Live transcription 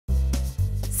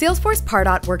Salesforce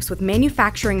Pardot works with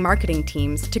manufacturing marketing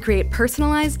teams to create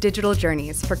personalized digital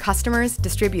journeys for customers,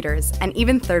 distributors, and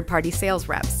even third-party sales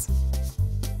reps.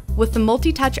 With the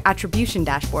multi-touch attribution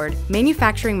dashboard,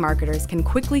 manufacturing marketers can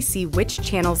quickly see which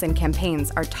channels and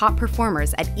campaigns are top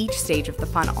performers at each stage of the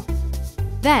funnel.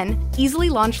 Then, easily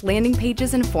launch landing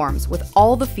pages and forms with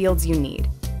all the fields you need.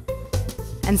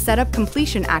 And set up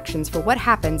completion actions for what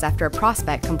happens after a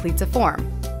prospect completes a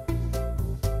form.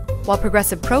 While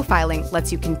progressive profiling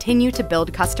lets you continue to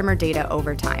build customer data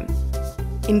over time.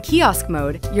 In kiosk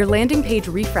mode, your landing page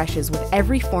refreshes with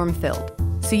every form filled,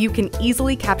 so you can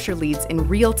easily capture leads in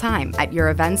real time at your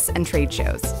events and trade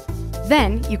shows.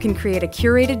 Then, you can create a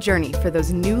curated journey for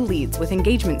those new leads with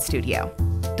Engagement Studio,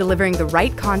 delivering the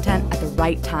right content at the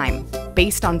right time,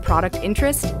 based on product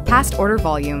interest, past order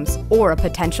volumes, or a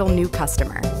potential new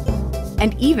customer.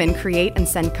 And even create and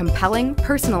send compelling,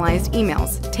 personalized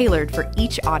emails tailored for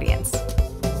each audience.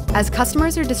 As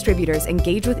customers or distributors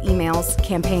engage with emails,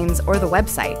 campaigns, or the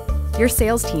website, your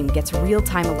sales team gets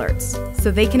real-time alerts, so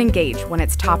they can engage when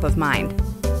it's top of mind.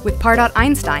 With Pardot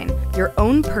Einstein, your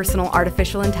own personal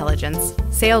artificial intelligence,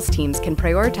 sales teams can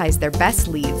prioritize their best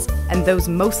leads and those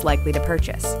most likely to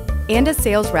purchase. And as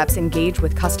sales reps engage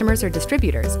with customers or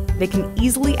distributors, they can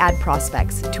easily add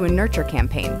prospects to a nurture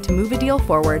campaign to move a deal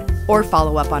forward or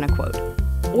follow up on a quote.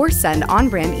 Or send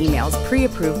on-brand emails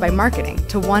pre-approved by marketing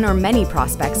to one or many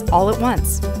prospects all at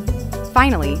once.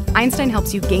 Finally, Einstein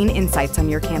helps you gain insights on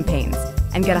your campaigns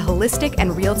and get a holistic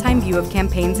and real-time view of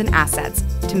campaigns and assets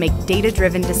to make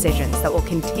data-driven decisions that will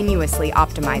continuously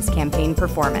optimize campaign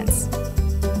performance.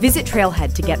 Visit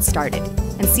Trailhead to get started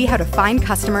and see how to find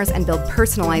customers and build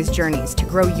personalized journeys to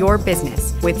grow your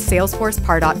business with Salesforce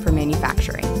Pardot for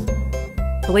manufacturing.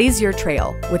 Blaze your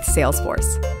trail with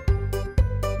Salesforce.